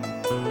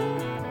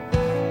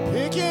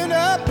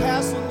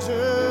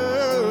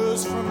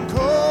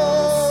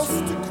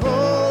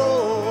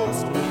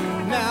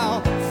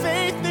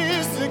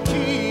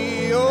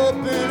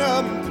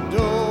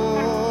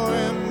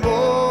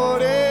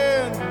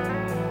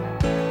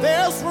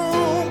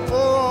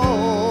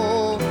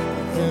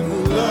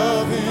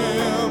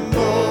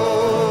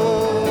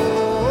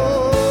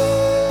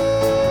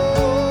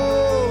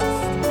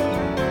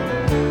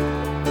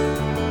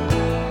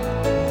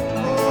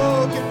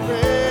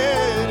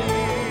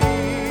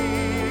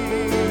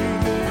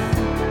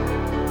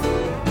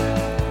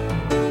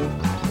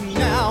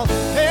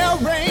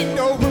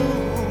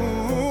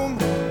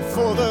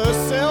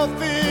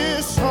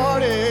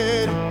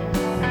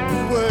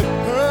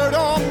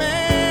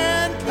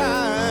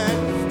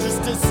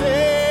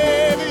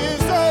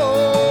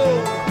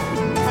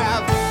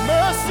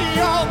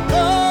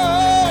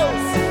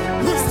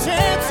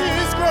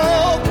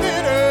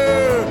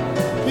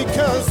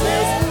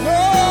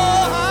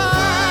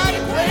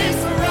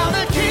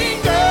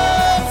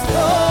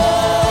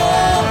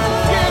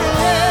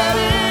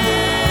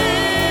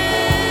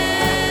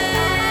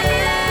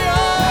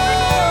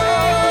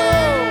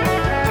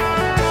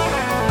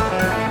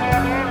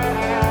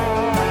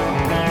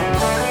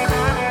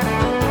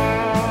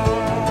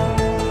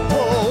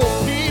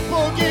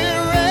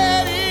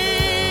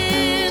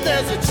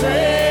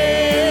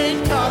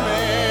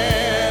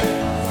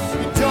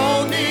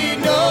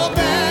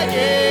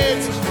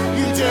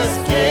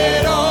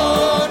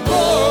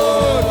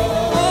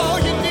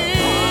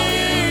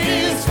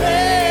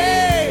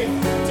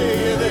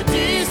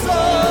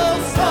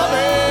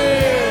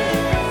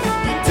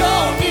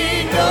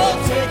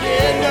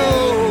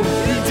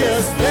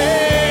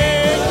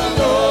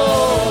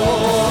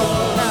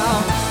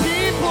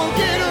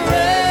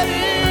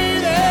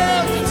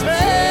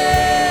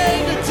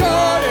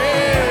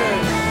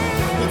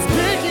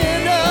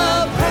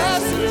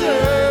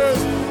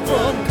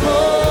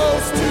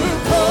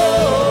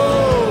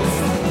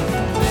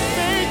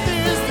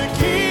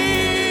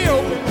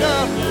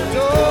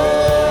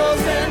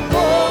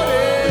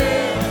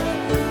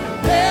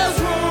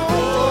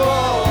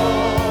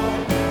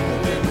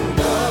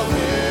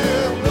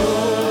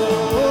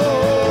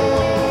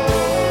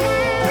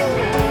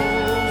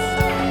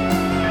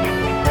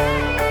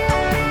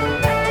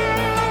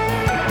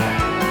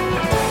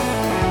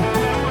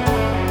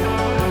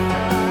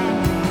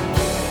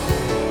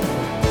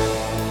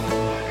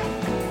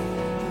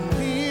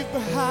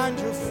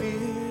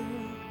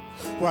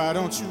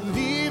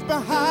 leave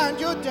behind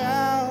your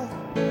doubt.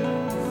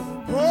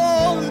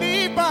 Oh,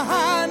 leave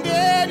behind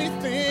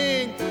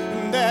anything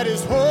that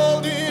is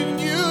holding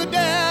you